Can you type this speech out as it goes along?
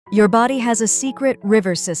Your body has a secret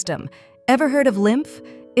river system. Ever heard of lymph?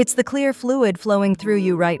 It's the clear fluid flowing through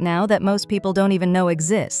you right now that most people don't even know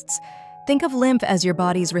exists. Think of lymph as your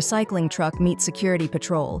body's recycling truck meets security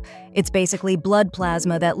patrol. It's basically blood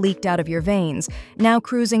plasma that leaked out of your veins, now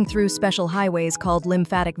cruising through special highways called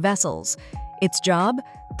lymphatic vessels. Its job?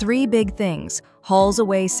 3 big things: hauls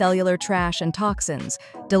away cellular trash and toxins,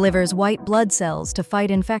 delivers white blood cells to fight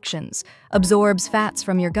infections, absorbs fats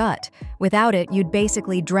from your gut. Without it, you'd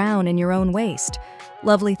basically drown in your own waste.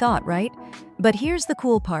 Lovely thought, right? But here's the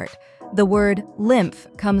cool part. The word lymph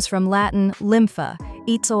comes from Latin lympha,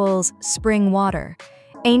 ytshorts, spring water.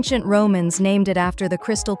 Ancient Romans named it after the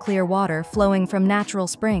crystal-clear water flowing from natural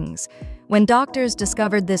springs. When doctors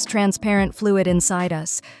discovered this transparent fluid inside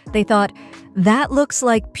us, they thought, that looks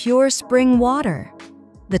like pure spring water.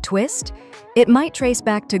 The twist? It might trace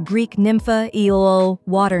back to Greek nympha,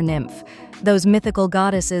 water nymph, those mythical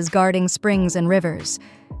goddesses guarding springs and rivers.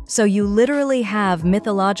 So you literally have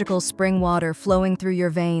mythological spring water flowing through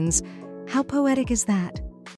your veins. How poetic is that?